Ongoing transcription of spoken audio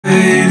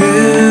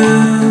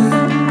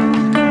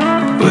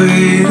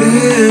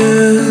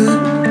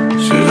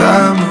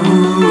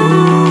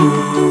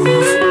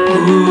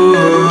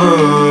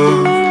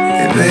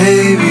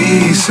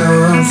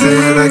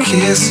I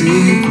can't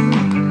see.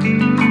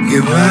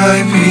 You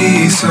might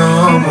be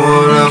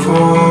someone I've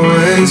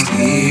always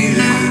needed.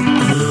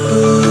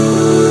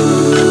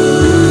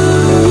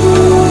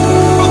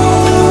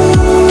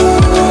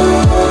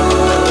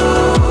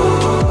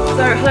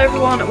 So hello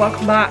everyone,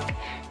 welcome back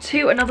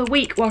to another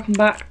week, welcome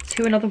back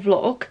to another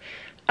vlog.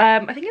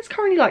 I think it's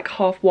currently like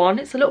 1:30.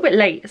 It's a little bit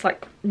late, it's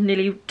like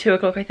nearly 2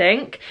 o'clock I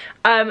think.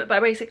 But I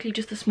basically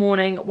just this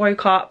morning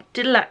woke up,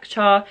 did a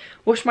lecture,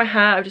 washed my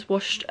hair. I just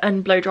washed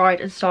and blow dried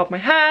and styled my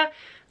hair,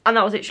 and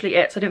that was literally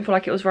it. So I didn't feel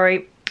like it was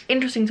very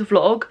interesting to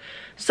vlog.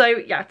 So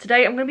yeah,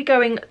 today I'm going to be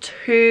going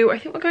to, I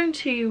think we're going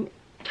to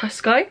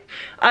Tesco.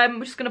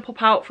 We're just going to pop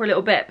out for a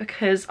little bit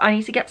because I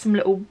need to get some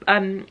little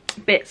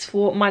bits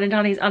for mine and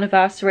Danny's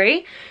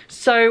anniversary.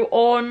 So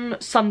on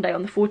Sunday,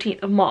 on the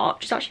 14th of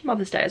March, it's actually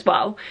Mother's Day as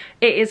well,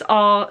 it is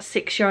our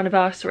 6-year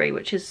anniversary,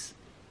 which is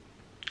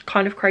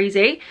kind of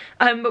crazy.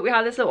 But we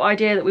had this little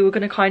idea that we were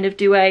going to kind of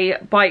do a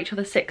buy each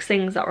other 6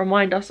 things that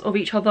remind us of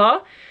each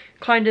other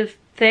kind of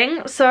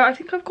thing. So I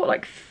think I've got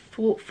like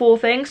four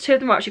things. 2 of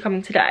them are actually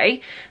coming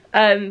today.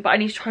 But I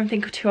need to try and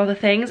think of 2 other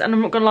things, and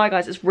I'm not gonna lie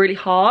guys, it's really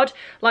hard.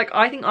 Like,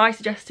 I think I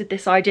suggested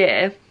this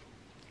idea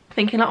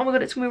thinking like, oh my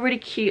god, it's gonna be really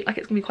cute, like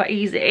it's gonna be quite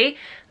easy,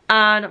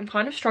 and I'm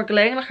kind of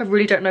struggling. Like, I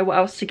really don't know what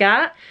else to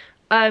get.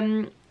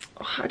 I'm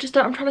trying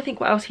to think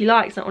what else he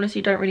likes, and I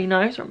honestly don't really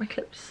know. Sorry, my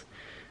clip's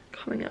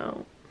coming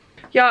out.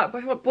 Yeah,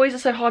 but boys are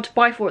so hard to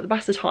buy for at the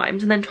best of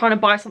times, and then trying to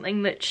buy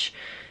something that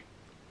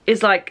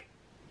is like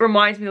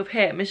reminds me of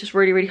him is just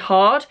really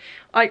hard.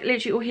 Like,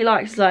 literally all he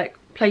likes is like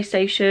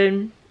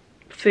PlayStation,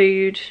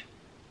 food,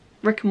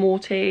 Rick and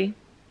Morty,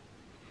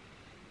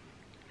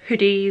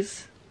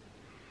 hoodies,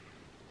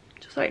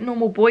 just like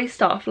normal boy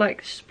stuff. Like,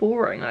 it's just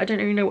boring. I don't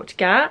really know what to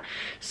get.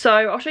 So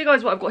I'll show you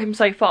guys what I've got him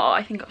so far.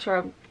 I think, sorry,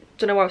 I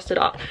don't know where I stood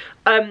up.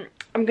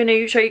 I'm going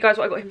to show you guys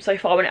what I got him so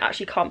far when it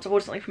actually comes. I've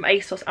ordered something from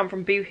ASOS and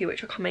from Boohoo,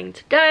 which are coming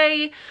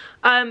today.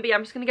 But yeah,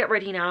 I'm just going to get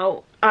ready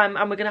now, and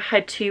we're going to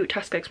head to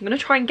Tesco, because I'm going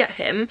to try and get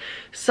him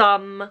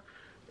some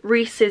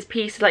Reese's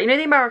Pieces, like, you know,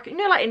 the American,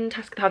 you know, like in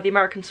Tesco they have the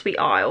American sweet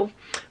aisle.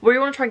 We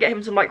want to try and get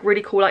him some like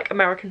really cool like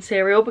American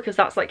cereal, because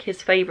that's like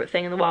his favorite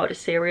thing in the world is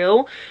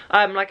cereal.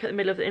 Like in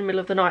the middle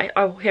of the night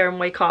I'll hear him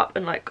wake up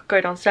and like go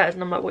downstairs,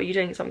 and I'm like, what are you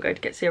doing? So I'm going to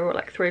get cereal at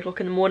like 3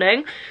 o'clock in the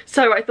morning.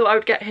 So I thought I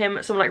would get him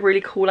some like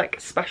really cool, like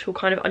special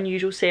kind of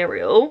unusual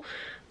cereal,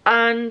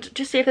 and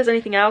just see if there's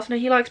anything else. I know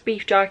he likes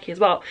beef jerky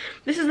as well.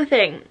 This is the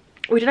thing,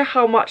 we don't know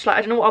how much, like,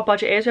 I don't know what our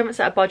budget is. We haven't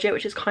set a budget,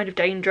 which is kind of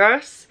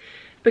dangerous,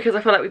 because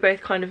I feel like we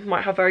both kind of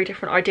might have very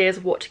different ideas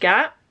of what to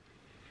get.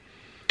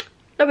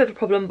 A bit of a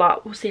problem,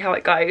 but we'll see how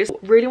it goes.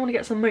 Really want to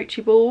get some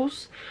mochi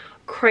balls.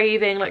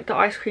 Craving like the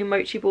ice cream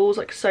mochi balls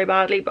like so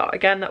badly, but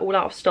again, they're all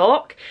out of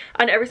stock.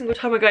 And every single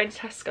time we're going to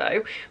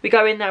Tesco, we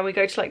go in there and we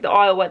go to like the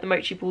aisle where the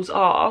mochi balls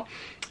are,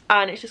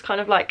 and it's just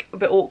kind of like a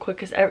bit awkward,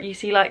 because you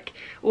see like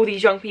all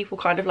these young people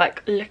kind of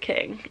like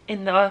looking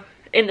in the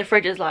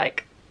fridges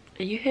like,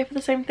 are you here for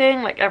the same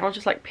thing? Like, everyone's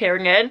just like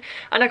peering in,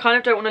 and I kind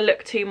of don't want to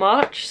look too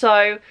much,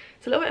 so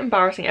it's a little bit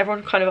embarrassing.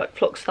 Everyone kind of like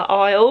flocks to that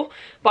aisle,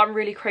 but I'm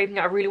really craving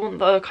it. I really want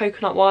the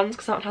coconut ones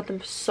because I haven't had them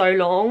for so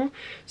long.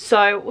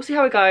 So we'll see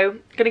how we go.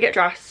 Gonna get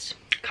dressed,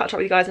 catch up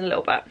with you guys in a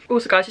little bit.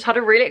 Also guys, just had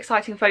a really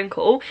exciting phone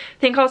call. I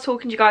think I was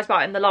talking to you guys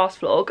about it in the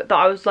last vlog, that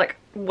I was like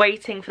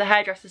waiting for the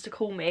hairdressers to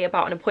call me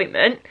about an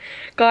appointment.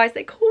 Guys,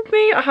 they called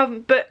me. I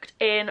haven't booked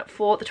in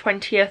for the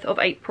 20th of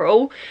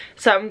April,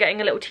 so I'm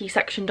getting a little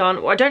T-section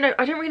done. Well, I don't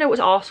really know what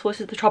to ask for.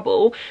 This is the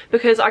trouble,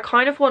 because I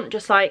kind of want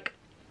just like,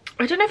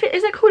 I don't know if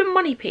is it called a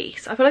money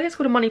piece? I feel like it's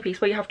called a money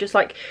piece, where you have just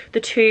like the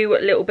 2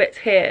 little bits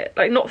here,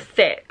 like not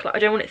thick, like I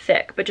don't want it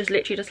thick, but just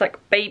literally just like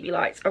baby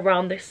lights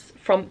around this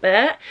front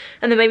bit,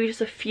 and then maybe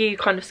just a few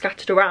kind of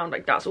scattered around.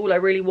 Like, that's all I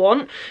really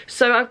want.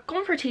 So I've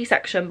gone for a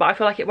T-section, but I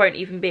feel like it won't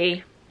even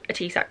be a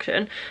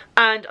T-section.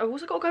 And I've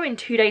also got to go in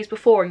 2 days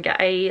before and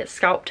get a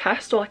scalp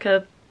test, or like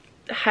a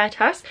hair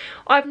test.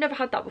 I've never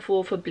had that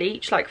before for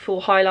bleach, like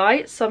for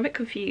highlights, so I'm a bit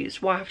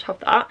confused why I have to have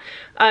that.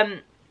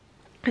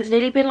 It's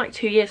nearly been like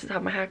 2 years since I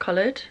had my hair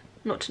coloured.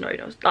 Not to know,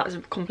 that's a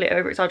complete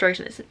over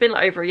exaggeration. It's been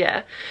like over a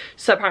year.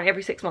 So apparently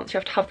every 6 months you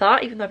have to have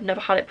that, even though I've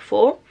never had it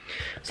before.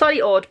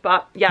 Slightly odd,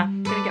 but yeah,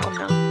 I'm gonna get on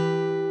now.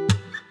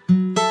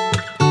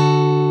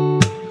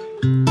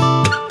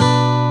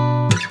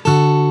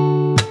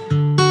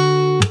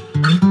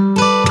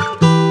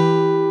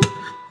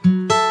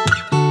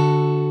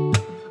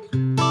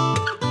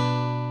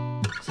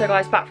 So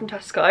guys, back from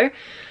Tesco.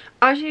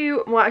 As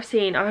you might have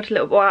seen, I actually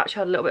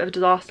had a little bit of a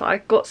disaster. I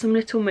got some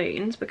Little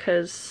Moons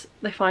because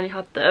they finally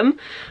had them.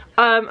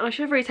 And I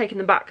should have really taken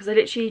them back, because I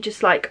literally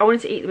just like, I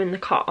wanted to eat them in the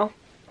car.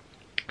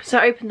 So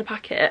I opened the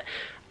packet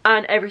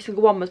and every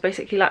single one was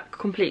basically like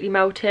completely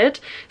melted.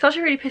 It's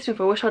actually really pissed me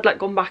off. I wish I'd like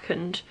gone back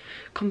and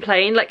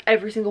complained. Like,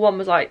 every single one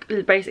was like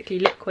basically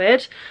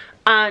liquid,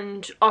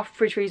 and our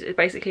fridge freezer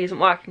basically isn't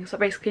working. So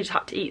I basically just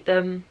had to eat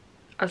them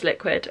as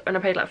liquid, and I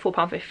paid like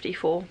 £4.50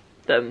 for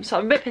them. So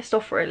I'm a bit pissed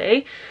off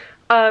really.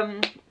 I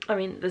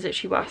mean, there's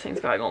literally worse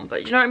things going on,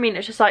 but you know what I mean?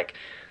 It's just like,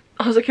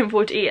 I was looking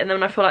forward to eat, and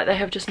then I feel like they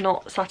have just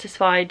not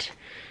satisfied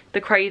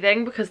the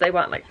craving, because they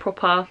weren't like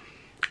proper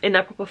in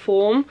their proper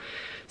form.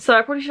 So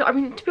I probably should, I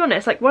mean, to be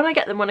honest, like when I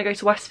get them when I go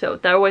to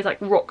Westfield, they're always like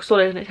rock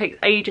solid and it takes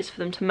ages for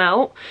them to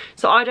melt.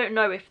 So I don't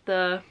know if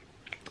the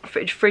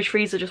fridge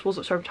freezer just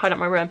wasn't, sorry I'm tying up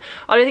my room.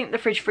 I don't think the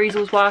fridge freezer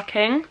was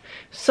working.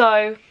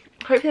 So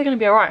hopefully they're going to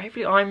be alright.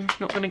 Hopefully I'm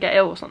not going to get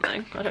ill or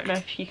something. I don't know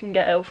if you can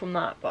get ill from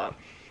that, but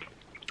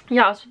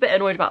yeah, I was a bit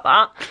annoyed about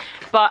that.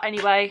 But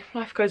anyway,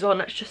 life goes on,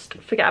 let's just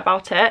forget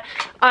about it.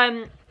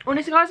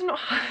 Honestly guys, I'm not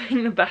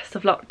having the best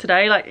of luck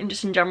today, like in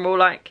general.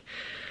 Like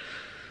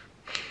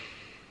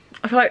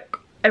I feel like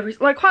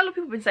quite a lot of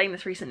people have been saying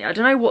this recently. I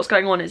don't know what's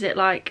going on. Is it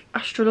like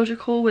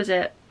astrological? Is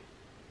it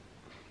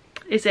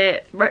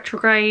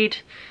retrograde?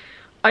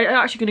 I'm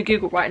actually going to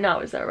Google right now,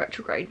 is there a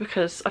retrograde?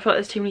 Because I feel like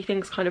there's too many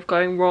things kind of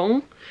going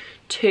wrong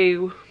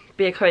to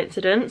be a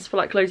coincidence for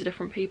like loads of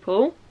different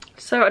people.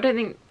 So I don't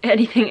think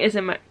anything is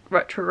in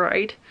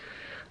retrograde.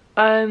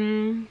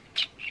 Definitely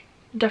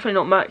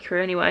not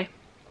Mercury anyway.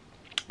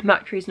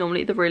 Mercury is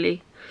normally the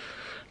really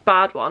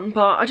bad one,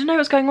 but I don't know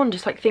what's going on.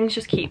 Just like things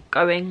just keep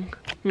going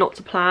not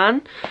to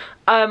plan.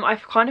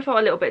 I've kind of felt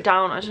a little bit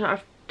down. I don't know,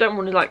 I don't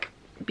want to like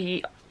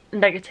be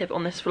negative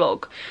on this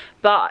vlog,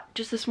 but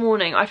just this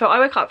morning I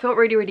woke up, felt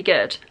really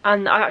good,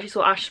 and I actually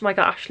saw my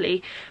girl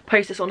Ashley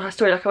post this on her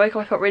story. Like I woke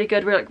up, I felt really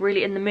good,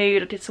 really in the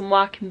mood. I did some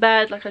work in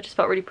bed, like I just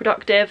felt really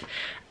productive,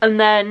 and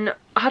then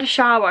I had a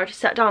shower, I just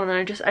sat down, and then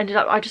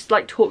I just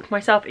like talked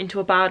myself into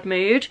a bad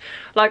mood.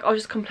 Like I was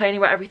just complaining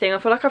about everything. I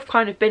feel like I've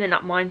kind of been in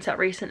that mindset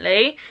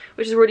recently,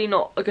 which is really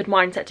not a good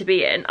mindset to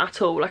be in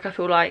at all. Like I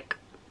feel like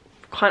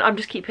I'm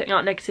just keep putting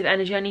out negative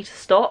energy. I need to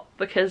stop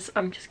because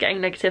I'm just getting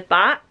negative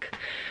back.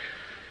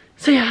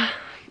 So yeah,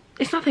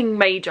 it's nothing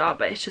major,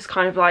 but it's just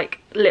kind of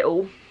like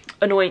little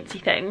annoyancy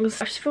things.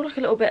 I just feel like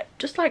a little bit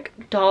just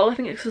like dull. I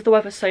think it's because the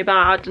weather's so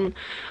bad, and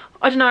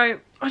I don't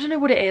know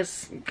what it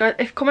is.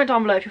 Guys, comment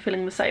down below if you're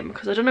feeling the same,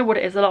 because I don't know what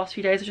it is. The last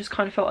few days I just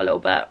kind of felt a little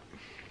bit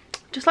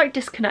just like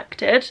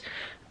disconnected.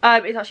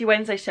 It's actually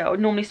Wednesday still. I would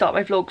normally start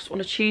my vlogs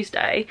on a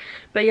Tuesday,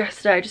 but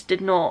yesterday I just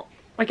did not,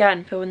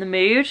 again, feel in the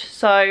mood.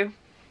 So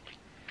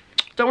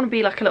don't want to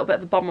be like a little bit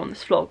of a bummer on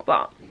this vlog,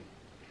 but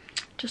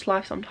just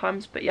life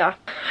sometimes. But yeah,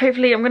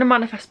 hopefully I'm going to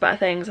manifest better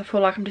things. I feel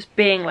like I'm just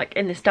being like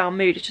in this down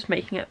mood, it's just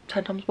making it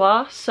 10 times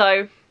worse.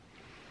 So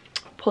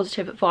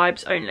positive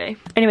vibes only.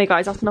 Anyway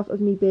guys, that's enough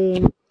of me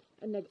being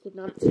a negative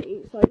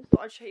Nancy. So I just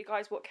thought I'd show you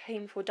guys what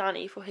came for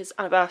Danny for his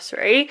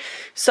anniversary.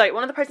 So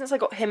one of the presents I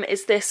got him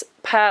is this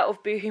pair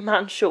of Boohoo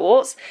Man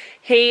shorts.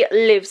 He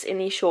lives in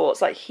these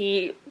shorts. Like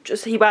he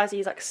wears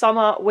these like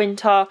summer,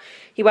 winter.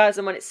 He wears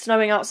them when it's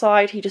snowing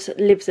outside. He just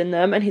lives in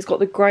them, and he's got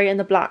the grey and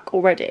the black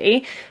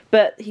already.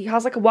 But he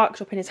has like a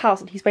workshop in his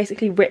house, and he's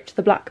basically ripped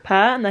the black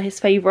pair, and they're his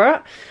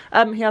favourite.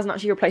 He hasn't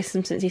actually replaced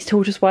them since. He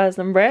still just wears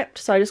them ripped.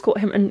 So I just got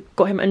him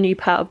a new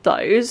pair of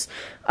those.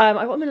 I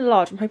got them in a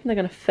large. I'm hoping they're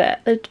going to fit.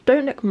 They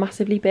don't look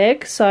massively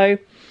big, so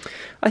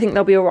I think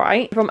they'll be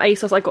alright. From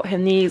ASOS I got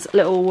him these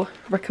little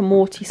Rick and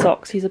Morty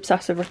socks. He's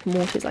obsessed with Rick and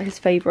Morty. It's like his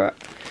favourite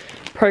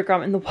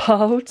program in the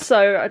world.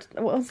 So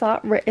what was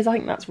that? I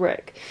think that's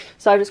Rick.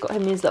 So I just got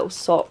him these little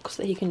socks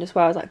that he can just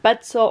wear as like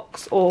bed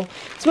socks, or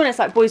to be honest,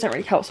 like boys don't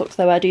really care what socks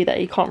they wear, do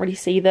they? You can't really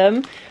see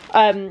them.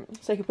 So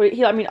he could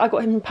probably, I mean, I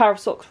got him a pair of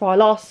socks for our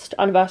last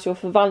anniversary, or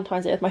for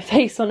Valentine's Day, with my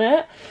face on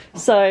it.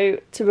 So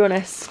to be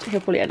honest,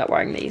 he'll probably end up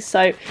wearing these.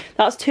 So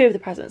that's two of the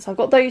presents. I've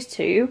got those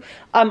two.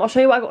 I'll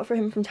show you what I got for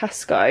him from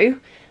Tesco.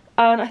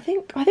 And I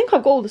think I've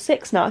got all the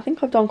 6 now. I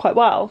think I've done quite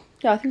well.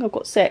 Yeah, I think I've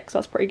got 6.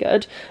 That's pretty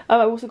good.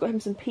 I also got him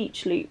some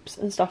peach loops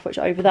and stuff, which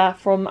are over there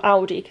from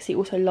Aldi, because he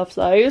also loves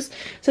those.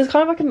 So it's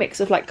kind of like a mix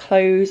of like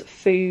clothes,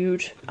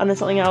 food, and then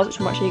something else,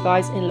 which I might show you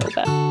guys in a little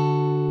bit.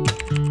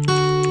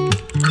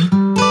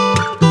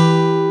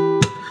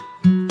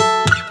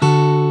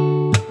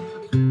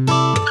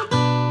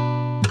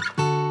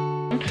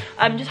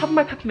 I'm just having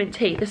my peppermint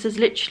tea. This is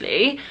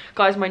literally,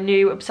 guys, my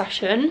new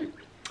obsession.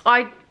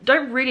 I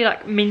don't really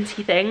like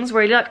minty things,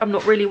 really. Like, I'm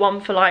not really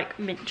one for like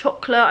mint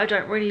chocolate. I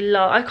don't really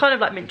love, I kind of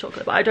like mint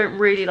chocolate, but I don't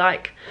really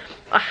like,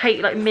 I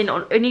hate like mint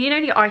on, and you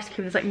know the ice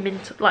cream is like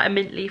mint, like a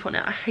mint leaf on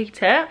it. I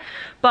hate it.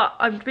 But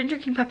I've been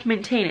drinking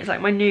peppermint tea, and it's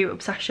like my new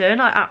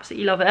obsession. I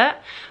absolutely love it.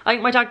 I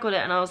think my dad got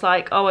it, and I was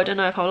like, oh, I don't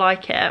know if I'll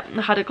like it. And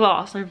I had a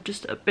glass, and I've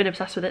just been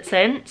obsessed with it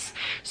since.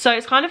 So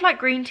it's kind of like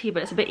green tea,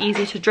 but it's a bit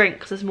easier to drink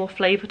because there's more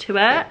flavour to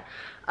it.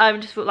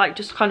 Just feel like,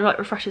 just kind of like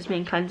refreshes me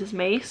and cleanses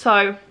me.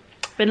 So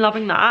been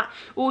loving that.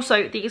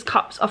 Also, these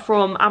cups are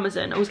from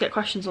Amazon. I always get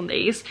questions on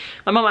these.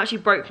 My mum actually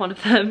broke one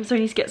of them, so I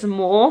need to get some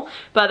more,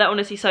 but they're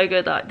honestly so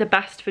good. Like the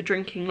best for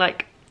drinking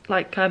like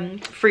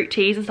fruit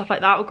teas and stuff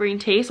like that, or green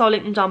tea. So I'll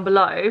link them down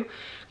below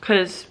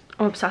because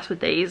I'm obsessed with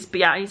these.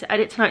 But yeah, I need to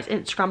edit tonight's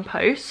Instagram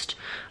post.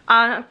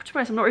 And to be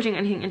honest, I'm not reading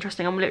anything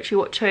interesting. I'm literally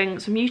watching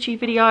some YouTube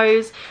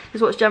videos. I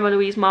just watched Gemma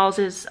Louise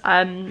Miles's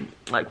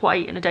like what I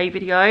eat in a day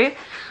video,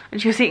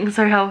 and she was eating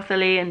so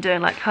healthily and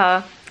doing like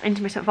her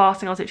intermittent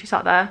fasting. I was literally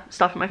sat there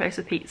stuffing my face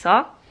with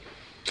pizza.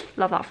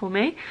 Love that for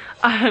me.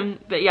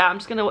 But yeah, I'm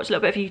just gonna watch a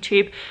little bit of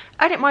YouTube,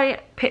 edit my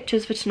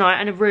pictures for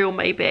tonight and a reel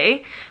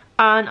maybe,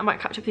 and I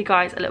might catch up with you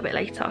guys a little bit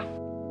later.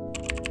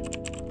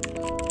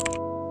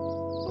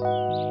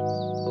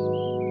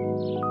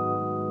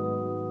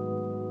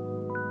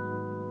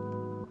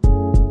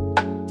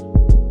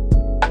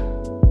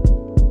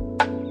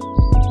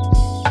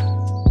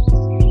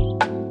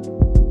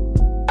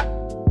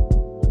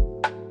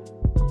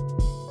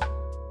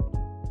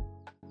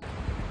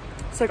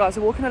 So guys,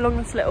 we're walking along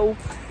this little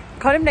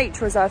kind of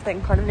nature reserve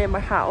thing kind of near my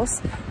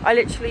house. I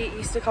literally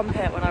used to come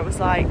here when I was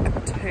like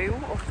 2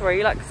 or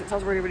 3, like since I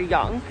was really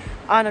young,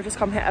 and I've just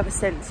come here ever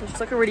since. It's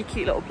just like a really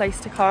cute little place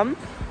to come.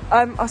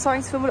 I was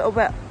starting to feel a little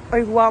bit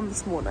overwhelmed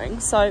this morning,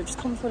 so I've just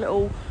come for a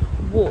little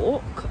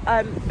walk.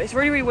 But it's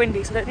really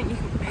windy, so I don't think you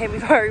can hear me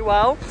very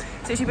well.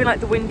 It's actually been like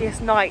the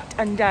windiest night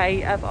and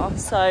day ever,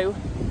 so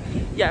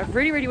yeah,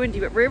 really windy,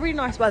 but really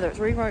nice weather. It's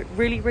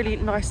really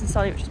nice and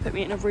sunny, which has put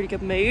me in a really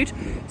good mood.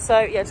 So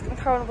yeah, just gonna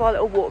carry on with our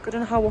little walk. I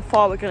don't know how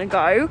far we're gonna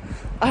go,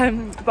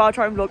 but I'll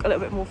try and vlog a little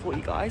bit more for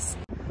you guys.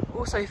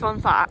 Also,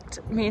 fun fact,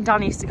 me and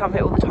Dan used to come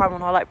here all the time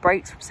on our like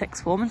breaks from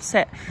sixth form and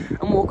sit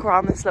and walk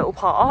around this little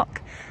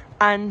park.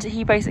 And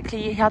he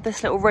had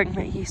this little ring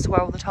that he used to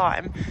wear all the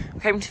time. We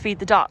came to feed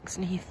the ducks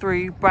and he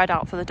threw bread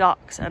out for the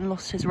ducks and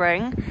lost his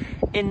ring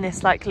in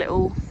this like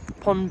little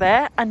pond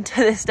bit. And to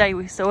this day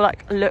we still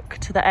like look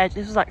to the edge.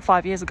 This was like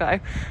 5 years ago,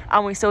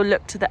 and we still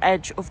look to the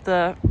edge of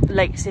the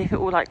lake to see if it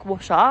will like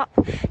wash up.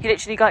 He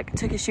literally like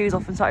took his shoes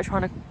off and started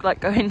trying to like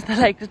go into the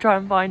lake to try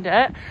and find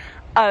it.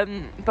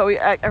 But we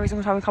every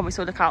single time we come we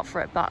still look out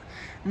for it, but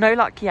no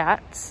luck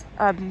yet.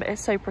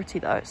 It's so pretty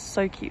though, it's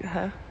so cute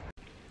here.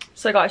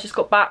 So guys, just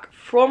got back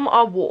from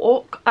our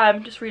walk.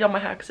 Just redone my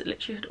hair because it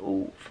literally had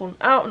all fallen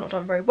out and not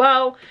done very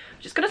well.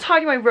 Just gonna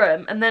tidy my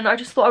room, and then I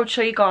just thought I would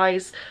show you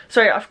guys.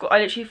 Sorry, I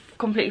literally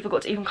completely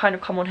forgot to even kind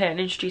of come on here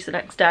and introduce the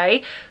next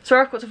day.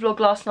 Sorry, I forgot to vlog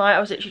last night. I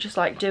was literally just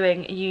like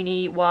doing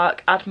uni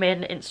work,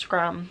 admin,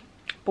 Instagram,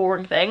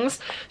 boring things,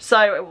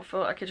 so it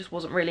felt like it just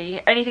wasn't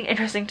really anything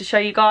interesting to show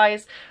you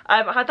guys.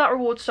 I had that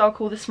reward style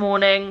call this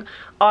morning.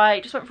 I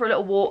just went for a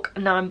little walk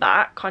and now I'm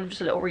back, kind of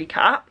just a little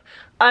recap.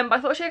 But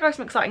I thought I'd show you guys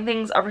some exciting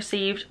things I've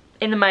received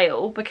in the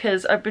mail,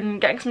 because I've been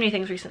getting some new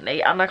things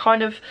recently and I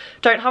kind of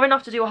don't have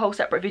enough to do a whole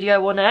separate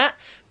video on it,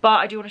 but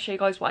I do want to show you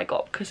guys what I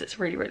got because it's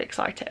really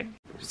exciting.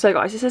 So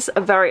guys, this is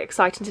a very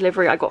exciting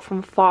delivery I got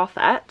from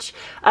Farfetch.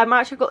 I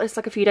actually got this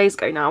like a few days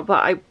ago now,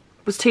 but I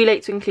was too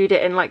late to include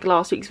it in like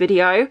last week's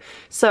video,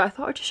 so I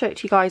thought I'd just show it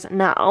to you guys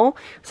now.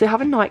 So I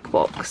have a Nike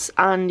box,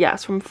 and yeah,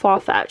 it's from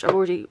Farfetch. I've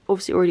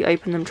obviously already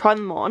opened them, tried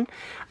them on.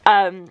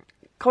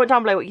 Comment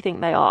down below what you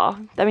think they are.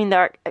 I mean,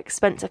 they're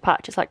expensive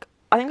patches. Like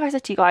I think I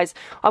said to you guys,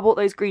 I bought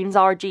those green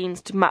Zara jeans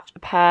to match a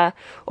pair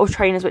of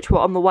trainers which were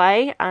on the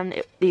way,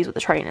 and these were the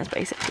trainers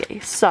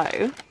basically.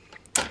 So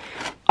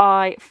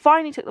I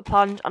finally took the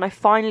plunge and I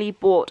finally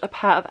bought a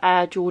pair of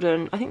Air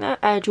Jordan, I think they're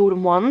Air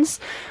Jordan 1s.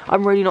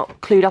 I'm really not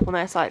clued up on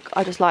this, like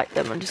I just like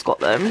them and just got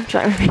them, do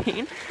you know what I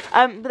mean?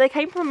 But they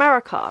came from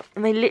America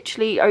and they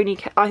literally I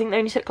think they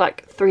only took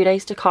like 3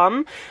 days to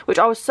come, which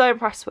I was so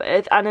impressed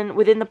with. And then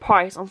within the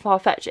price on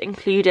Farfetch it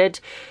included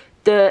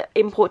the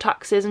import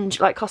taxes and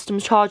like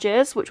customs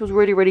charges, which was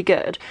really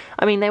good.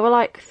 I mean, they were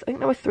like, I think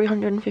they were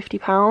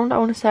 £350 I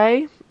want to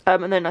say,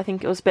 and then I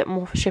think it was a bit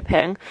more for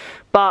shipping,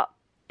 but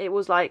it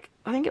was like,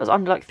 I think it was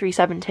under like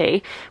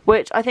 £370,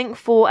 which I think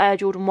for Air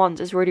Jordan 1s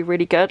is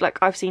really good. Like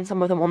I've seen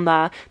some of them on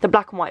there. The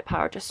black and white pair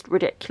are just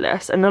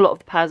ridiculous, and a lot of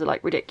the pairs are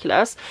like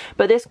ridiculous,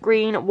 but this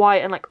green,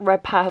 white and like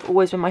red pair have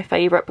always been my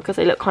favourite because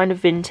they look kind of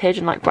vintage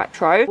and like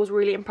retro. I was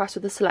really impressed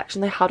with the selection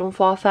they had on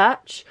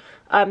Farfetch.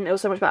 It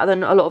was so much better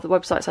than a lot of the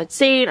websites I'd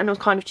seen, and it was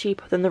kind of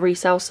cheaper than the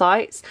resale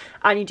sites,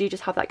 and you do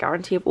just have that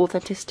guarantee of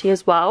authenticity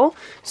as well.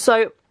 So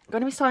I'm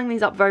going to be styling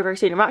these up very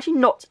soon. I'm actually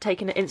not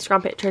taking an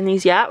Instagram picture in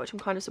these yet, which I'm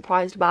kind of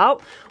surprised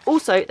about.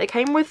 Also, they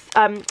came with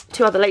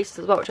 2 other laces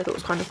as well, which I thought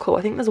was kind of cool.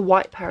 I think there's a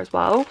white pair as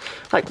well,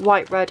 like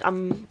white, red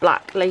and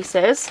black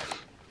laces,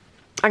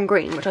 and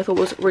green, which I thought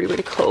was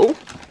really cool.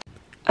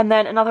 And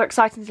then another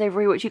exciting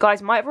delivery, which you guys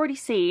might have already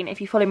seen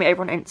if you follow me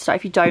over on Insta.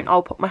 If you don't,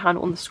 I'll put my hand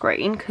on the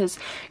screen, because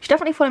you should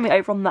definitely follow me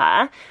over on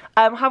there.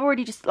 I have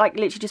already just like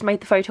literally just made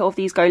the photo of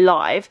these go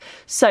live.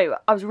 So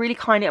I was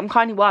I'm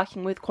kindly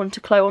working with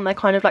Quanticlo on their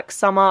kind of like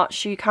summer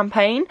shoe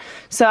campaign.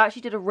 So I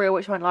actually did a reel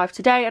which went live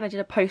today, and I did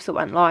a post that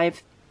went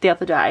live the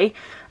other day.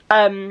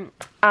 And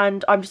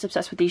I'm just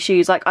obsessed with these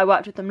shoes. Like I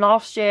worked with them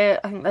last year.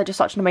 I think they're just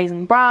such an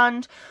amazing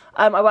brand.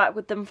 I worked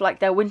with them for like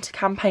their winter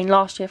campaign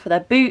last year for their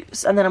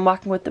boots, and then I'm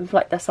working with them for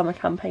like their summer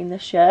campaign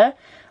this year.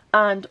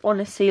 And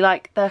honestly,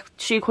 like their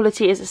shoe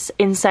quality is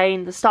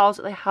insane. The styles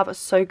that they have are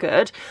so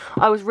good.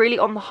 I was really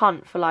on the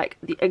hunt for like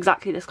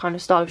exactly this kind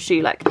of style of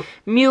shoe, like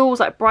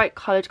mules, like bright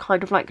coloured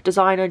kind of like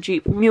designer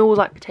dupe mules,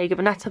 like Bottega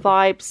Veneta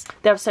vibes.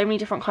 They have so many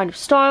different kind of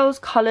styles,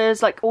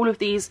 colours, like all of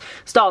these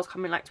styles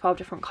come in like 12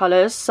 different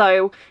colours.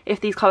 So if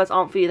these colours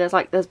aren't for you,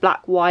 there's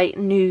black, white,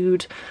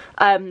 nude,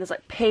 there's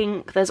like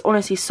pink. There's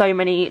honestly so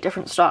many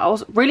different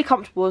styles. Really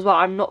comfortable as well.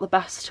 I'm not the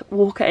best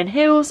walker in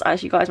heels,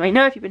 as you guys may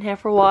know if you've been here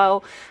for a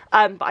while,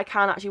 but I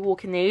can actually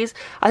walk in these.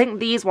 I think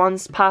these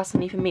ones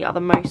personally for me are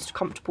the most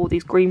comfortable,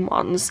 these green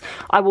ones.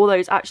 I wore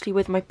those actually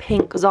with my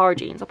pink Zara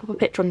jeans. I'll pop a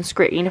picture on the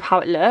screen of how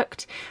it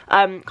looked.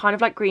 Kind of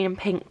like green and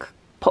pink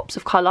pops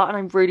of colour, and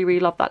I really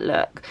love that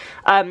look.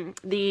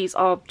 These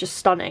are just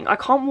stunning. I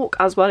can't walk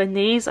as well in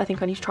these. I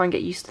think I need to try and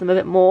get used to them a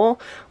bit more.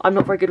 I'm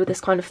not very good with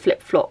this kind of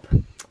flip-flop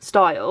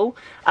style,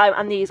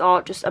 and these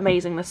are just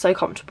amazing. They're so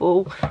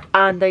comfortable,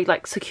 and they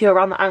like secure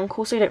around the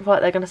ankle so you don't feel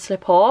like they're going to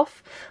slip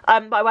off.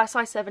 But I wear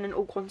size 7 in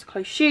all quantum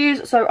closed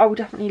shoes, so I will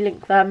definitely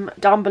link them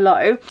down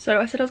below. So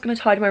I said I was going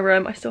to tidy my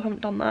room. I still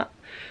haven't done that,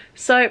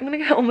 so I'm going to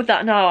get on with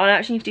that now. And I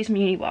actually need to do some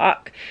uni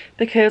work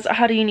because I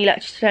had a uni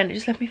lecture today and it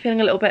just left me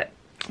feeling a little bit,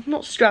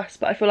 not stressed,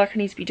 but I feel like I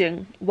need to be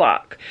doing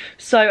work.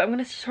 So I'm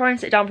going to try and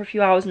sit down for a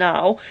few hours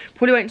now.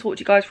 Probably won't talk to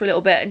you guys for a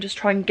little bit and just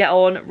try and get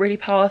on, really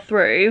power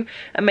through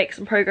and make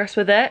some progress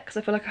with it, because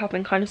I feel like I have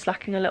been kind of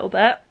slacking a little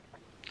bit.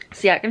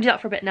 So yeah, I'm going to do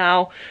that for a bit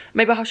now.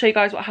 Maybe I'll show you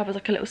guys what I have as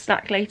like a little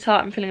snack later.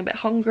 I'm feeling a bit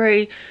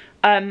hungry.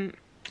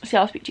 So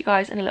yeah, I'll speak to you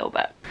guys in a little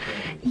bit.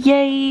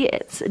 Yay,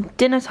 it's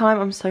dinner time.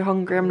 I'm so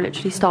hungry, I'm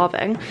literally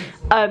starving.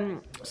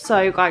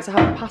 So guys, I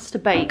have a pasta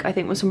bake, I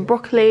think, with some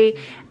broccoli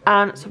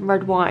and some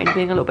red wine,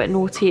 being a little bit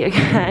naughty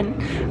again.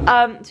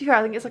 To be fair,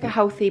 I think it's like a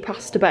healthy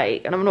pasta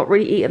bake, and I'm not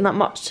really eating that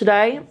much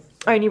today.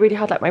 I only really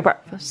had like my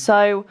breakfast,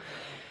 so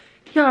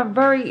yeah, I'm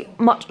very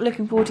much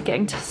looking forward to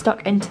getting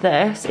stuck into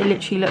this. It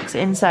literally looks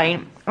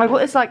insane. I got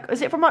this, like,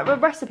 is it from like a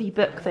recipe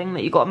book thing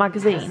that you got, a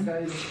magazine?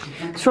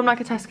 It's from like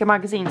a Tesco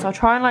magazine, so I'll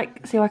try and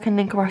like see if I can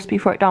link a recipe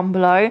for it down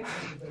below.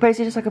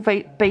 Basically just like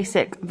a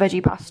basic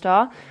veggie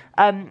pasta.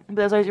 But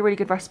there's loads of really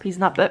good recipes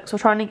in that book, so I'll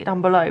try and link it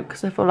down below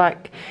because I feel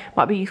like it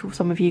might be useful for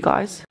some of you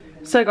guys.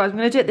 So guys, I'm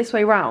going to do it this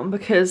way round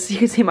because you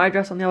can see my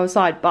address on the other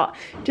side, but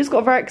just got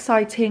a very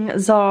exciting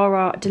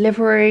Zara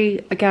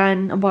delivery.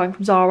 Again, I'm buying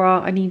from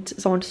Zara. I need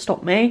someone to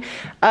stop me.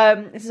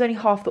 This is only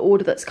half the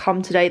order that's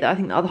come today, that I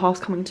think the other half's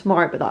coming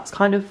tomorrow, but that's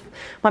kind of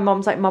my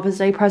mum's like Mother's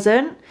Day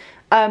present.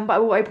 But I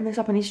will open this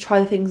up. I need to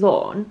try the things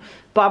on,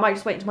 but I might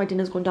just wait until my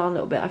dinner's gone down a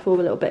little bit. I feel a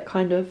little bit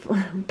kind of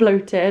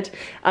bloated.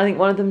 I think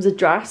one of them's a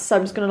dress, so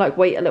I'm just going to like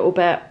wait a little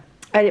bit,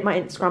 edit my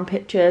Instagram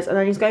pictures, and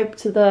then just go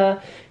to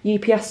the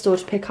UPS store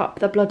to pick up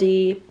the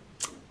bloody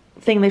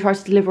thing they tried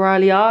to deliver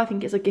earlier. I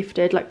think it's a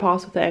gifted like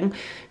parcel thing,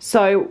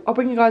 so I'll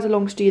bring you guys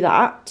along to do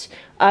that.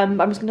 I'm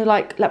just gonna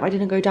like let my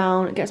dinner go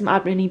down and get some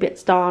admin-y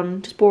bits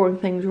done, just boring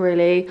things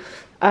really,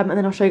 and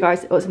then I'll show you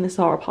guys what's in this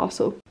Zara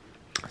parcel.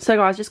 So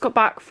guys, just got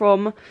back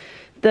from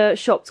the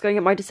shops going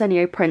at my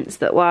Desenio prints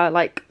that were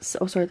like,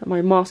 oh sorry,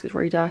 my mask is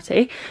really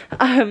dirty.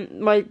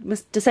 My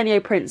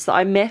Desenio prints that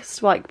I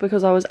missed like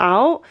because I was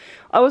out.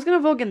 I was gonna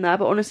vlog in there,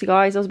 but honestly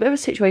guys, there was a bit of a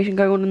situation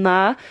going on in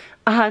there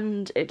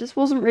and it just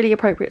wasn't really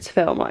appropriate to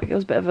film. Like, it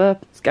was a bit of a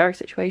scary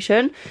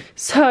situation.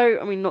 So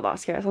I mean, not that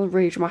scary, it sounds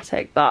really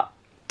dramatic, but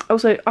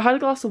also I had a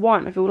glass of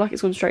wine. I feel like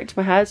it's gone straight to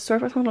my head. Sorry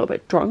if I sound a little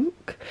bit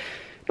drunk.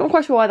 Not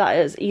quite sure why that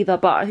is either,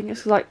 but I think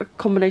it's like a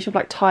combination of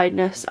like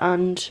tiredness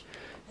and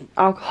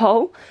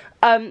alcohol.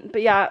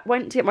 But yeah,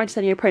 went to get my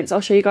Desenio prints.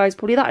 I'll show you guys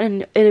probably that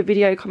in a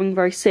video coming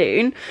very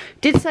soon.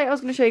 Did say I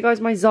was going to show you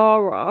guys my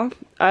Zara,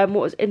 what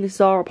was in this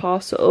Zara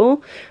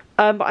parcel.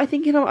 But I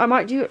think, you know, I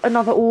might do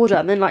another order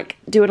and then like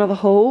do another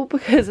haul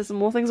because there's some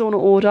more things I want to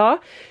order.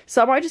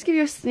 So I might just give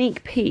you a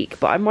sneak peek,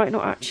 but I might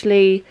not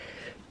actually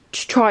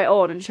try it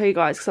on and show you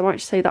guys because I might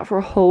just save that for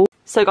a haul.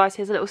 So guys,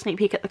 here's a little sneak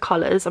peek at the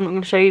colours. I'm not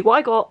going to show you what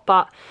I got,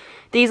 but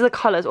these are the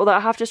colours, although I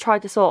have just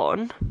tried this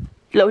on.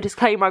 Little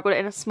disclaimer, I got it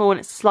in a small and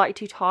it's slightly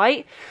too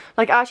tight.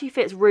 Like, it actually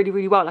fits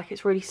really well, like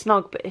it's really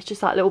snug, but it's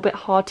just that little bit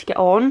hard to get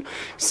on.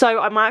 So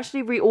I might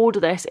actually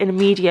reorder this in a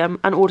medium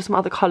and order some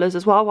other colours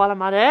as well while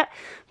I'm at it.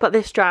 But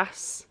this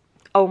dress,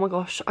 oh my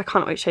gosh, I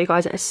can't wait to show you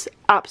guys. It's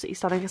absolutely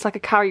stunning. It's like a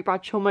Carrie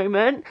Bradshaw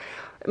moment.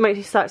 It makes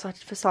me so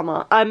excited for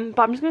summer. But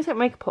I'm just going to take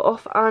my makeup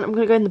off and I'm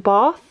going to go in the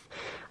bath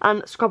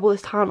and scrub all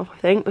this tan off, I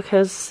think,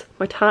 because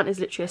my tan is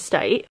literally a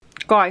state.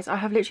 Guys, I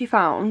have literally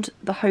found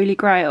the holy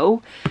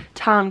grail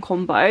tan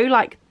combo,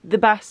 like the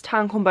best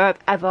tan combo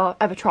I've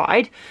ever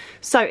tried.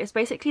 So it's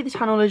basically the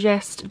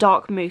Tanologist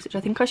Dark Mousse, which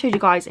I think I showed you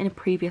guys in a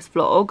previous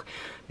vlog.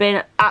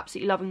 Been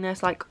absolutely loving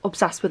this, like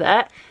obsessed with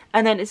it.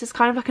 And then it's just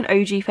kind of like an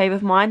OG favourite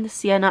of mine, the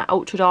Sienna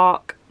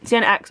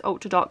X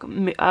Ultra Dark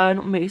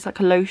not mousse, like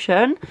a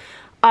lotion.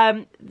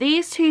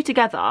 These two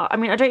together, I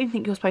mean, I don't even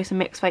think you're supposed to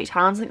mix fake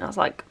tans. I think that's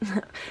like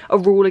a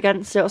rule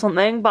against it or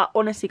something. But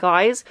honestly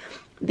guys,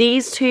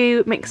 these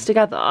two mixed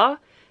together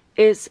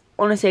is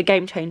honestly a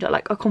game changer,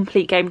 like a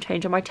complete game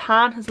changer. My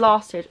tan has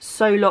lasted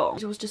so long.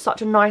 It was just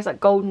such a nice like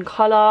golden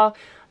colour,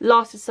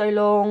 lasted so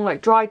long,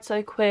 like dried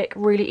so quick,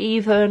 really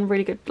even,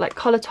 really good like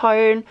colour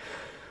tone.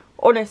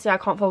 Honestly, I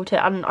can't fault it,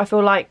 and I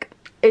feel like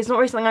it's not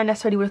really something I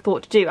necessarily would have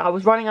thought to do. I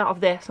was running out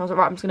of this and I was like,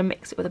 right, I'm just going to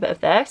mix it with a bit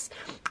of this,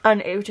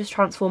 and it would just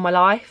transform my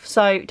life.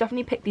 So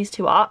definitely pick these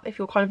two up if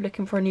you're kind of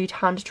looking for a new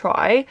tan to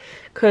try,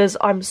 because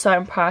I'm so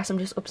impressed. I'm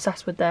just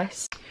obsessed with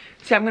this.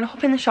 So I'm going to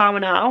hop in the shower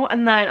now,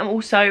 and then I'm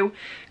also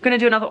going to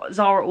do another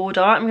Zara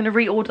order. I'm going to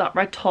reorder that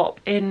red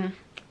top in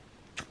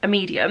a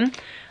medium,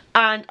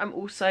 and I'm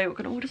also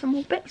going to order some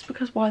more bits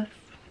because why the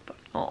fuck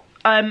not?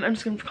 I'm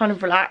just going to kind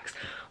of relax.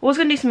 I was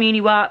going to do some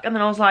uni work, and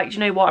then I was like, do you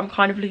know what, I'm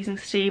kind of losing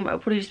steam. It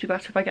would probably just be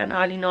better if I get an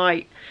early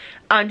night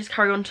and just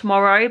carry on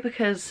tomorrow,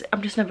 because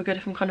I'm just never good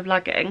if I'm kind of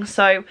lagging.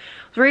 So I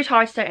was really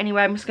tired today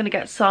anyway. I'm just going to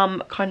get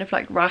some kind of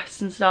like rest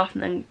and stuff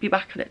and then be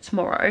back at it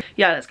tomorrow.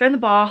 Yeah, let's go in the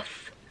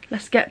bath.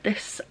 Let's get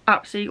this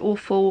absolutely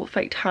awful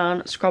fake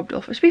tan scrubbed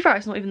off. To be fair,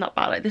 it's not even that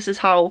bad. Like, this is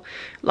how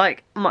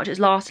like much it's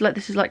lasted. Like,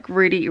 this is like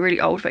really,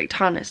 really old fake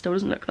tan. It still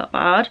doesn't look that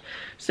bad.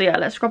 So yeah,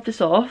 let's scrub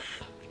this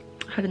off.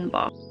 Head in the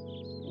bath.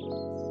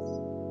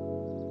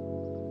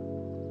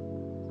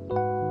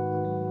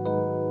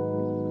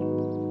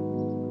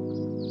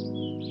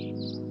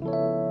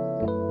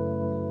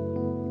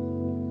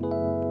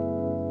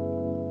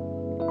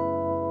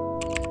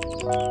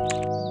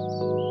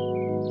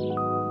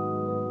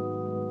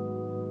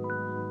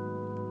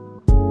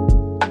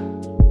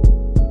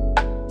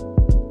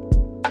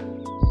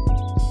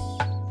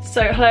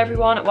 So hello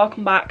everyone,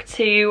 welcome back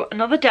to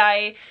another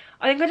day.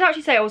 I think I did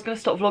actually say I was going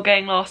to stop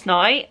vlogging last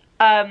night.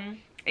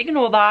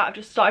 Ignore that, I've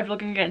just started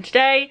vlogging again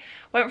today.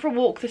 Went for a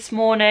walk this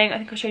morning. I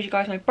think I showed you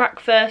guys my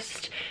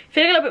breakfast.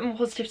 Feeling a little bit more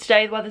positive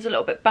today. The weather's a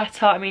little bit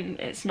better. I mean,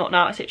 it's not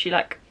now, it's literally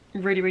like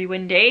really, really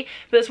windy.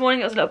 But this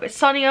morning it was a little bit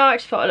sunnier. I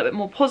just felt a little bit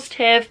more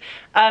positive.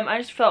 I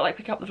just felt like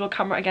picking up the vlog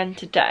camera again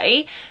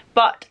today.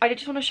 But I did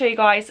just want to show you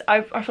guys,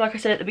 I feel like I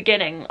said at the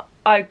beginning,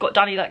 I got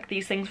Danny like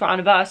these things for our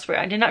anniversary.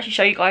 I didn't actually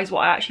show you guys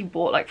what I actually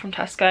bought like from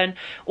Tesco and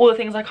all the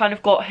things I kind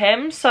of got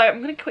him. So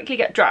I'm going to quickly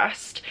get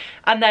dressed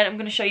and then I'm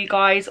going to show you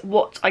guys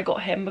what I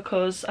got him,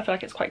 because I feel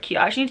like it's quite cute.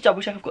 I actually need to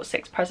double check I've got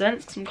 6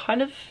 presents, because I'm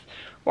kind of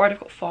worried I've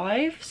got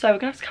 5. So we're going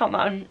to have to count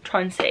that and try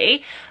and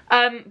see.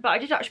 But I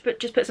did actually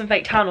just put some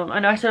fake tan on. I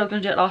know I said I was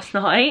going to do it last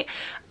night.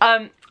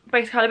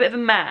 Basically had a bit of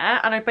a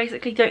mare, and I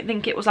basically don't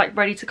think it was like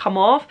ready to come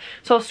off,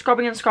 so I was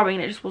scrubbing and scrubbing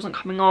and it just wasn't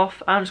coming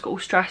off, and I just got all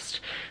stressed.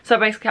 So I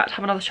basically had to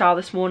have another shower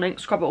this morning,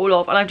 scrub it all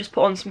off, and I just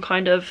put on some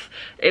kind of,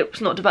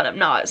 it's not developed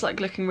now, it's like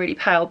looking really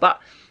pale,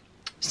 but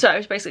so I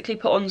just basically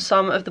put on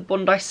some of the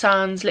Bondi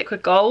Sands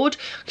liquid gold,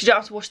 because you don't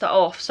have to wash that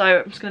off.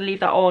 So I'm just going to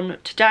leave that on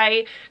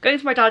today. Going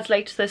to my dad's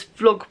later, so this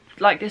vlog,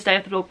 like this day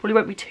of the vlog, probably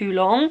won't be too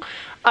long.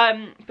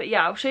 But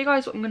yeah, I'll show you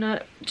guys what I'm going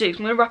to do. I'm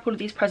going to wrap all of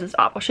these presents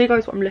up. I'll show you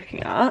guys what I'm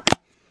looking at.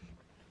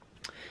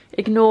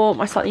 Ignore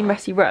my slightly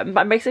messy room, but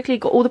I basically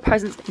got all the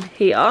presents in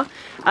here,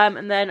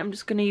 and then I'm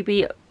just going to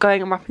be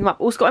going and wrapping them up.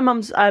 Also got my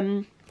mum's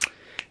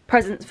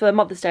presents for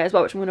Mother's Day as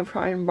well, which I'm going to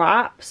try and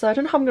wrap. So I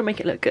don't know how I'm going to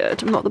make it look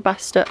good. I'm not the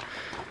best at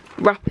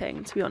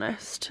wrapping, to be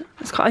honest.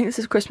 I think this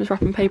is Christmas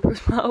wrapping paper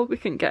as well. We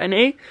couldn't get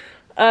any.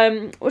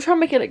 We'll try and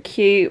make it look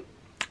cute.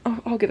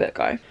 I'll give it a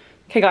go.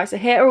 Okay guys, so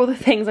here are all the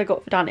things I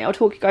got for Danny. I'll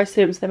talk you guys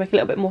through them so they make a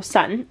little bit more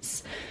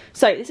sense.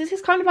 So this is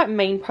his kind of like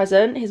main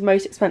present, his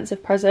most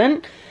expensive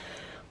present.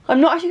 I'm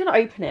not actually going to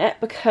open it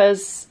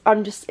because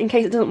I'm just, in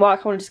case it doesn't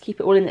work, I want to just keep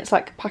it all in its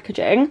like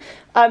packaging.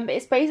 But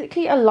it's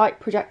basically a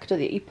light projector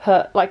that you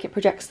put, like it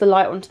projects the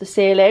light onto the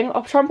ceiling.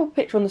 I'll try and put a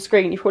picture on the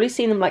screen. You've probably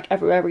seen them like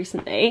everywhere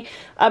recently.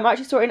 I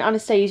actually saw it in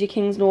Anastasia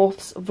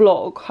Kingsnorth's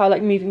vlog, her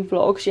like moving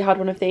vlog. She had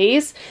one of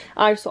these.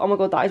 I just thought, oh my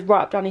god, that is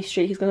right up Danny's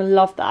street. He's going to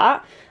love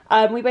that.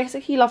 We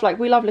basically love, like,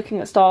 we love looking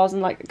at stars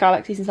and like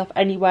galaxies and stuff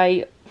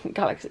anyway.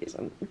 Galaxies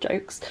and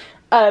jokes.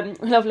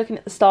 We love looking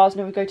at the stars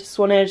whenever we go to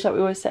Swanage, like we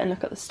always sit and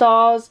look at the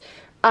stars.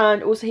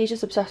 And also he's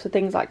just obsessed with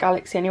things like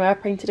galaxy anyway. I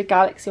painted a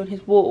galaxy on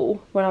his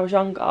wall when I was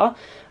younger.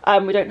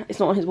 It's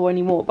not on his wall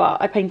anymore,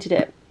 but I painted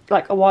it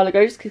like a while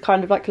ago just because he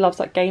kind of like loves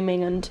like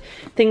gaming and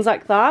things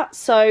like that.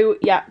 So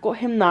yeah, got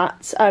him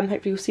that.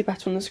 Hopefully you'll see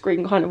better on the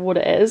screen kind of what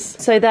it is.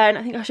 So then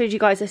I think I showed you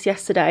guys this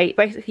yesterday.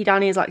 Basically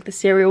Danny is like the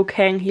cereal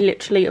king. He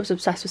literally was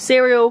obsessed with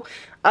cereal.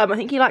 I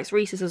think he likes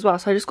Reese's as well,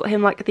 so I just got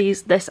him like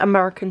this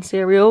American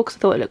cereal because I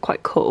thought it looked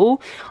quite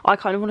cool. I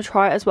kind of want to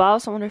try it as well,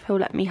 so I wonder if he'll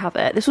let me have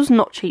it. This was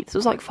not cheap. This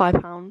was like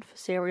 £5 for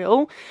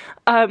cereal.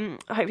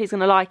 Hopefully he's going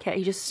to like it.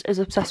 He just is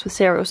obsessed with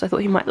cereal, so I thought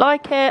he might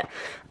like it.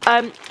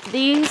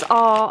 These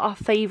are our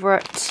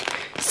favourite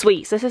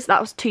sweets.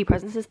 That was 2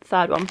 presents. This is the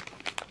 3rd one.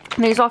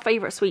 And these are our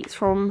favourite sweets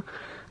from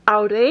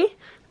Aldi.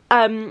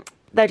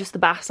 They're just the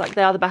best, like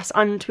they are the best.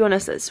 And to be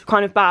honest, it's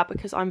kind of bad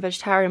because I'm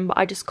vegetarian, but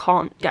I just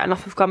can't get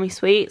enough of gummy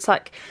sweets.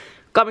 Like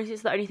gummy sweets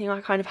are the only thing I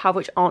kind of have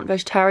which aren't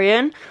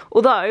vegetarian.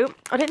 Although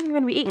I don't think I'm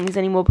going to be eating these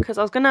anymore because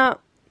I was going to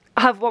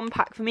have 1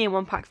 pack for me and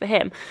 1 pack for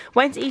him.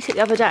 Went to eat it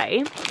the other day,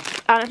 and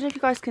I don't know if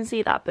you guys can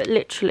see that, but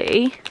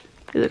literally,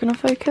 is it going to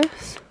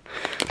focus?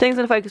 I think it's going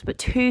to focus, but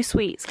 2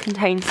 sweets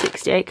contain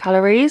 68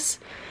 calories.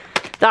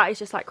 That is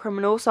just like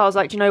criminal. So I was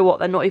like, do you know what,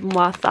 they're not even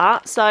worth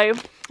that. So I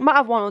might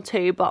have 1 or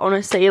 2, but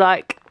honestly,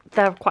 like,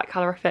 they're quite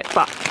calorific.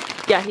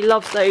 But yeah, he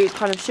loves those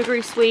kind of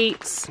sugary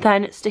sweets.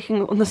 Then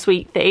sticking on the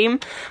sweet theme,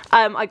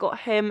 I got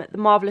him the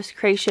Marvelous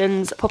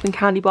Creations popping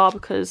candy bar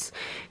because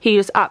he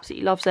just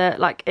absolutely loves it.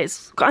 Like I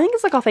think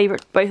it's like our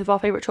favourite, both of our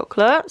favourite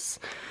chocolates.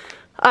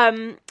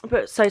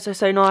 But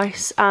so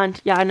nice.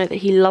 And yeah, I know that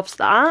he loves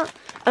that.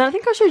 And I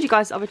think I showed you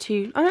guys the other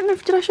 2. I don't know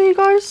if, did I show you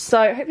guys?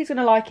 So I hope he's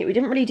gonna like it. We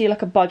didn't really do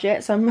like a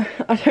budget, so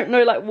I don't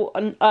know like what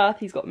on earth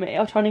he's got me.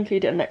 I'll try and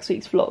include it in next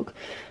week's vlog.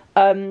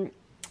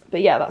 But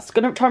yeah, that's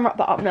gonna try and wrap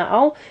that up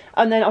now,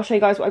 and then I'll show you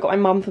guys what I got my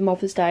mum for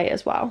Mother's Day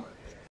as well.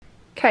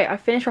 Okay, I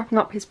finished wrapping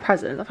up his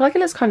presents. I feel like it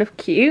looks kind of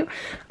cute,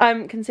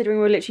 considering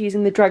we're literally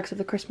using the dregs of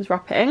the Christmas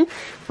wrapping.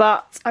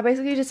 But I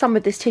basically did some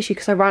with this tissue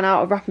because I ran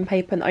out of wrapping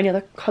paper and the only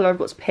other colour I've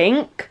got is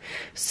pink.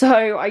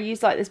 So I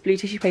used like this blue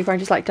tissue paper and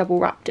just like double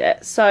wrapped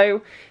it.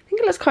 So I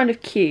think it looks kind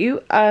of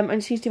cute. I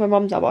just need to do my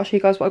mum's out, but I'll show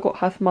you guys what I got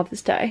her for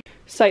Mother's Day.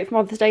 So for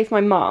Mother's Day for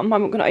my mum,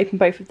 I'm not going to open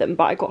both of them,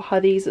 but I got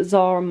her these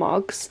Zara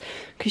mugs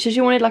because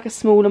she wanted like a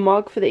smaller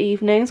mug for the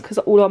evenings because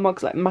all our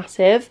mugs are like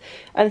massive,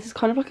 and this is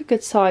kind of like a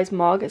good size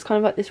mug. It's kind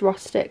of like this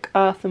rustic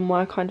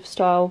earthenware kind of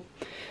style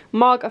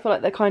mug. I feel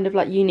like they're kind of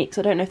like unique,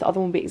 so I don't know if the other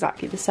one will be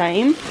exactly the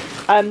same.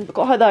 But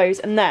got her those,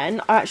 and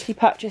then I actually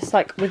purchased,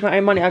 like with my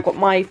own money, I got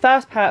my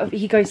first pair of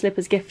Eco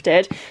slippers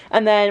gifted,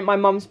 and then my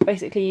mum's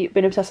basically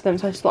been obsessed with them,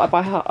 so I just thought I'd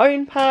buy her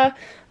own pair.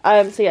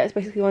 So yeah, it's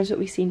basically ones that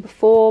we've seen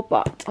before,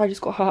 but I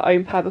just got her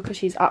own pair because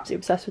she's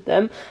absolutely obsessed with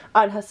them,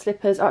 and her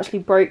slippers actually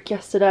broke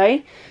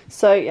yesterday,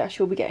 so yeah,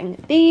 she'll be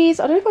getting these.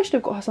 I don't know if I should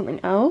have got her something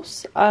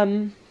else,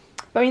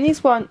 but I mean,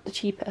 these weren't the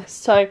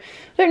cheapest, so I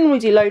don't normally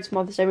do loads for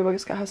Mother's Day. Maybe I'll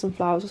just get her some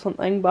flowers or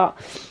something, but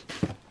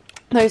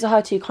those are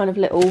her two kind of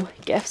little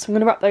gifts. I'm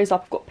going to wrap those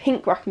up. I've got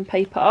pink wrapping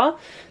paper.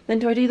 Then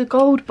do I do the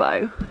gold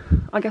bow?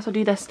 I guess I'll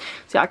do this.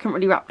 So yeah, I can't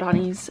really wrap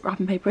Danny's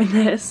wrapping paper in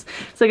this.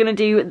 So I'm going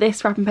to do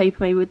this wrapping paper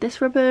maybe with this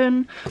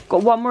ribbon.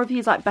 Got one more of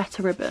these like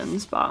better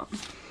ribbons, but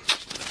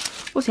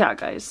we'll see how it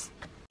goes.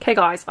 Okay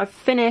guys, I've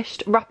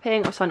finished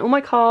wrapping. I've signed all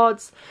my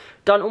cards,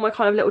 done all my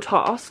kind of little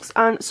tasks,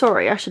 and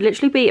sorry, I should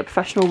literally be a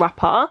professional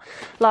wrapper.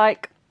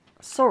 Like,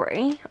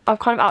 sorry, I've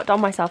kind of outdone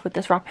myself with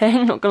this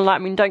wrapping, not gonna lie. I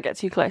mean, don't get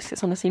too close,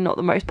 it's honestly not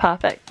the most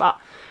perfect, but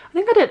I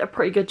think I did a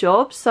pretty good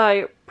job,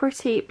 so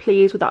pretty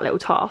pleased with that little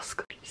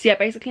task. So yeah,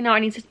 basically now I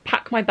need to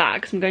pack my bag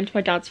because I'm going to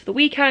my dad's for the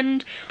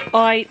weekend.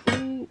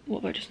 Ooh,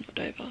 what have I just knocked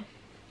over?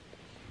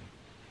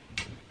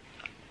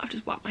 I've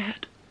just whacked my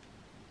head.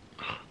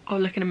 I'll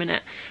look in a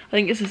minute. I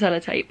think it's a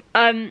sellotape.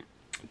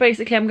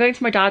 Basically I'm going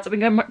to my dad's. I've been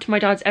going to my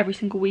dad's every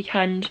single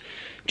weekend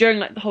during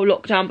like the whole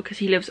lockdown because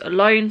he lives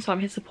alone, so I'm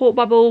his support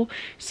bubble.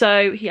 So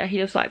yeah, he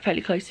lives like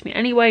fairly close to me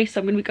anyway, so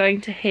I'm going to be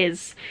going to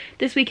his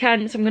this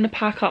weekend. So I'm going to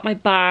pack up my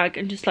bag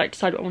and just like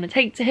decide what I want to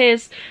take to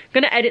his.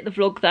 I'm going to edit the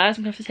vlog there, so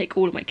I'm going to have to take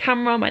all of my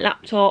camera, my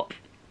laptop,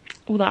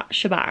 all that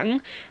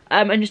shebang,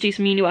 and just do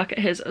some uni work at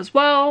his as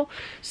well.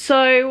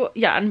 So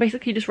yeah, and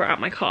basically just write out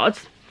my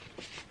cards.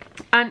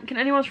 And can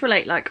anyone else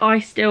relate? Like, I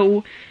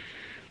still,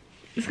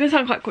 it's gonna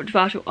sound quite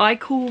controversial, I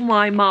call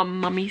my mum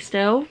mummy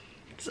still.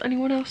 Does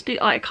anyone else do?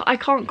 I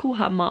can't call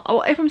her mum.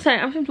 Oh, if I'm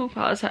talking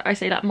about her, I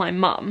say that my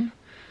mum.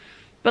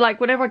 But like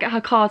whenever I get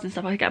her cards and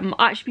stuff, I get,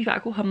 actually be fair, I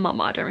call her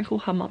mama. I don't really call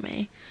her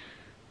mummy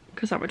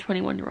because I'm a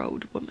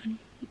 21-year-old woman.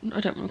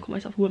 I don't want to call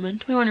myself a woman,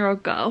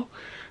 21-year-old girl.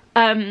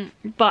 But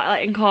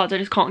like in cards I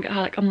just can't get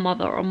her like a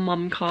mother or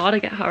mum card. I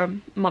get her a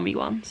mummy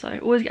one, so I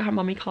always get her a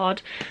mummy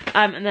card.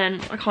 And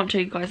then I can't show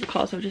you guys the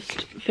cards, I've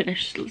just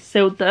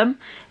sealed them.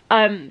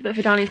 But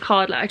for Danny's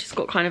card, like I just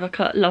got kind of like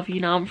a love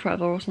you now and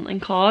forever or something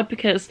card,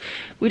 because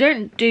we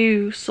don't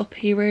do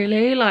soppy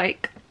really.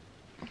 Like,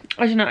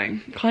 I don't know,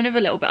 kind of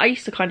a little bit. I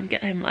used to kind of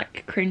get him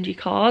like cringy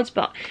cards,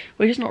 but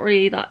we're just not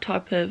really that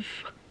type of,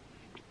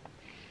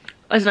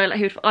 I don't know,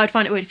 like I'd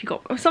find it weird if he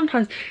got,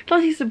 sometimes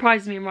he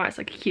surprises me and writes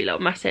like a cute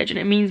little message, and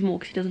it means more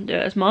because he doesn't do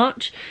it as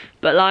much.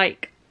 But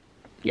like,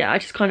 yeah, I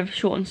just kind of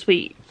short and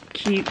sweet,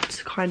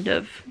 cute kind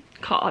of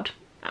card.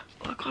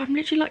 Oh God, I'm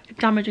literally like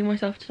damaging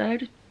myself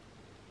today.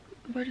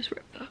 Have I just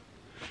ripped that?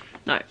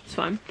 No, it's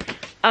fine.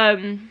 So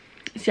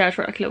yeah, I just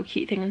wrote like a little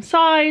cute thing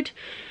inside.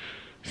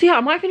 So yeah,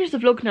 I might finish the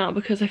vlog now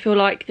because I feel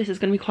like this is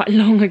going to be quite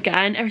long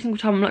again. Every single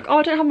time I'm like, oh,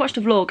 I don't have much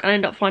to vlog, and I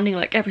end up finding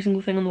like every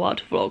single thing in the world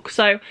to vlog.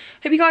 So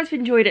hope you guys have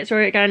enjoyed it.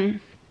 Sorry again,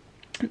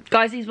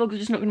 guys, these vlogs are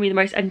just not going to be the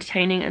most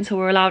entertaining until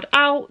we're allowed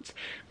out,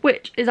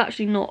 which is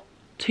actually not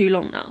too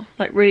long now,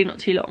 like really not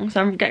too long.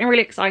 So I'm getting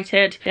really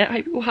excited. Yeah, I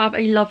hope you will have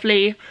a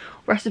lovely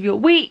rest of your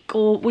week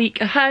or week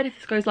ahead if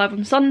this goes live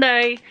on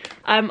Sunday.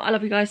 I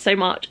love you guys so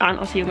much, and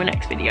I'll see you in my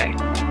next video.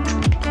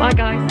 Bye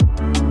guys.